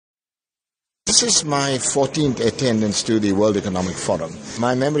This is my 14th attendance to the World Economic Forum.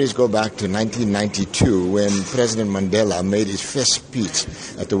 My memories go back to 1992 when President Mandela made his first speech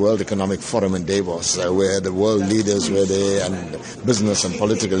at the World Economic Forum in Davos, where the world leaders were there and business and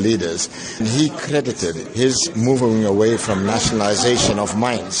political leaders. And he credited his moving away from nationalization of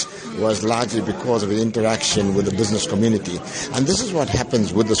mines was largely because of his interaction with the business community. And this is what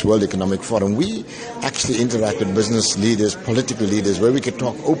happens with this World Economic Forum. We actually interact with business leaders, political leaders, where we can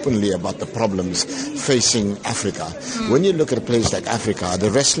talk openly about the problems facing Africa. When you look at a place like Africa,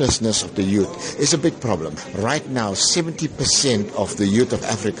 the restlessness of the youth is a big problem. Right now, 70% of the youth of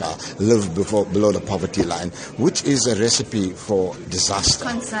Africa live below the poverty line, which is a recipe for disaster.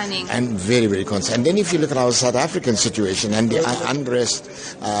 Concerning. And very, very concerning. And then if you look at our South African situation and the unrest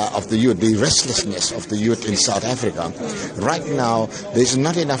of the youth, the restlessness of the youth in South Africa, right now there's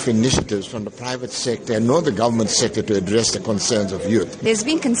not enough initiatives from the private sector nor the government sector to address the concerns of youth. There's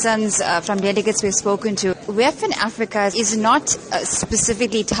been concerns from delegates we've spoken to. WEF in Africa is not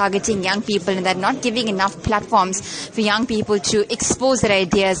specifically targeting young people, and they're not giving enough platforms for young people to expose their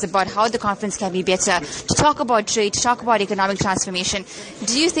ideas about how the conference can be better, to talk about trade, to talk about economic transformation.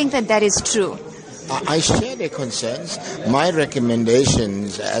 Do you think that that is true? I share their concerns. My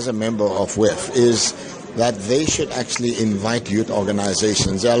recommendations as a member of WEF is that they should actually invite youth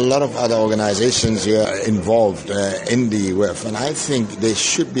organizations. There are a lot of other organizations here involved in the WEF, and I think there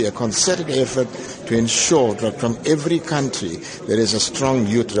should be a concerted effort to ensure that from every country there is a strong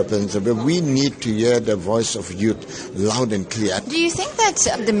youth representative. We need to hear the voice of youth loud and clear. Do you think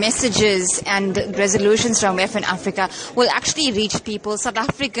that the messages and resolutions from WEF in Africa will actually reach people, South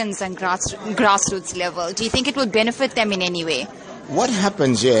Africans and grassroots level? Do you think it will benefit them in any way? What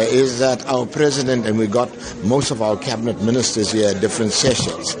happens here is that our president, and we got most of our cabinet ministers here at different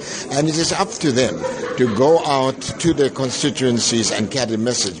sessions, and it is up to them to go out to their constituencies and carry the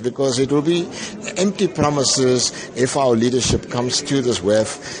message, because it will be empty promises if our leadership comes to this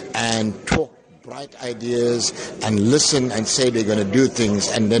WEF and talk bright ideas and listen and say they're going to do things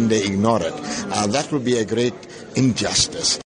and then they ignore it. That would be a great injustice.